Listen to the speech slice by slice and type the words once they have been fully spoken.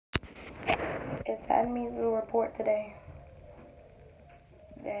saddened me to report today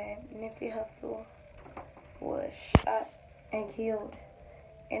that Nipsey Hussle was shot and killed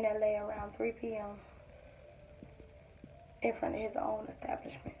in LA around 3 p.m. in front of his own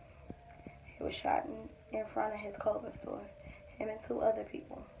establishment. He was shot in front of his clothing store. Him and two other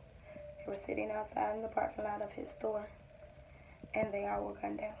people. They were sitting outside in the parking lot of his store, and they all were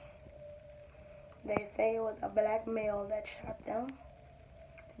gunned down. They say it was a black male that shot them,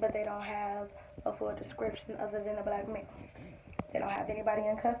 but they don't have a full description other than a black male. They don't have anybody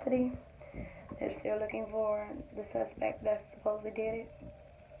in custody. They're still looking for the suspect that supposedly did it.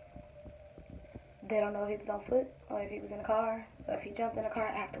 They don't know if he was on foot or if he was in a car or if he jumped in a car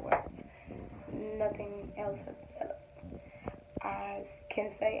afterwards. Nothing else has developed. I can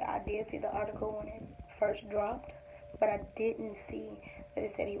say I did see the article when it first dropped, but I didn't see that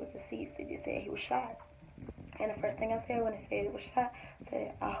it said he was deceased. It just said he was shot. And the first thing I said when it said he was shot, I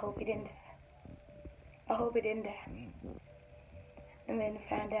said, I hope he didn't die. I hope he didn't die. And then to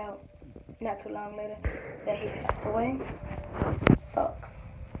find out not too long later that he passed away sucks.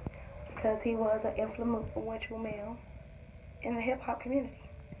 Because he was an influential male in the hip-hop community.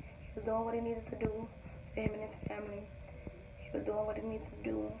 He was doing what he needed to do for him and his family. He was doing what he needed to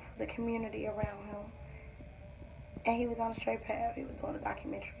do for the community around him. And he was on a straight path. He was doing a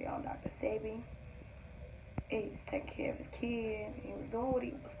documentary on Dr. Sebi. He was taking care of his kid. He was doing what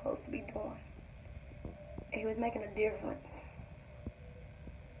he was supposed to be doing. He was making a difference.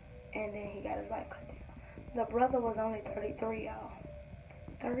 And then he got his life cut down. The brother was only 33, y'all.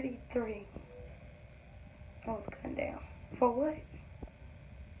 33. And was cut down. For what?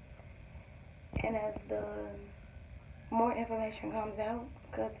 And as the more information comes out,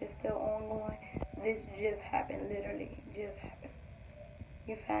 because it's still ongoing, this just happened, literally just happened.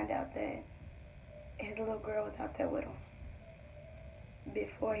 You find out that his little girl was out there with him.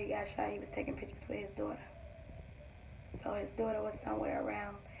 Before he got shot, he was taking pictures with his daughter. So his daughter was somewhere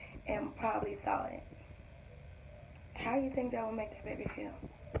around and probably saw it. How do you think that would make that baby feel?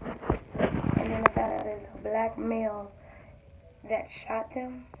 And then to find out it's a black male that shot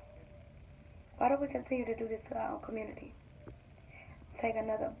them. Why do we continue to do this to our own community? Take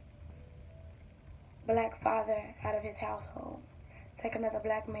another black father out of his household. Take another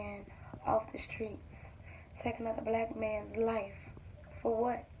black man off the streets. Take another black man's life. For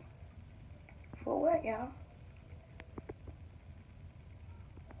what? For what, y'all?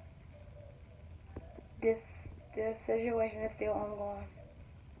 This situation is still ongoing.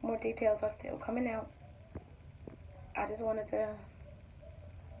 More details are still coming out. I just wanted to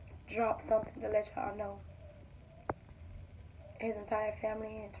drop something to let y'all know. His entire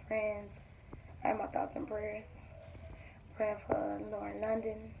family, his friends, I have my thoughts and prayers. Praying for Lauren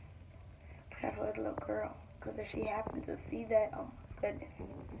London. Praying for his little girl. Because if she happened to see that, oh my goodness.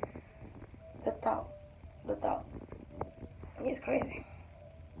 The thought. It's crazy.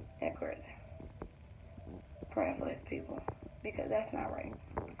 That's crazy. Praying for his people. Because that's not right.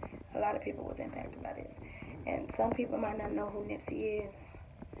 A lot of people was impacted by this. And some people might not know who Nipsey is.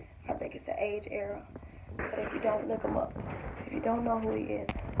 I think it's the age era. But if you don't, look him up. If you don't know who he is,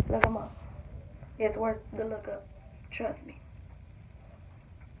 look him up. It's worth the look up. Trust me.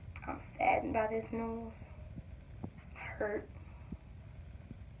 I'm saddened by this news. Hurt.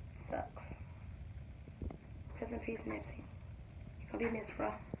 Sucks. Rest in peace, Nipsey. You're gonna be missed,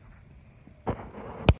 bro.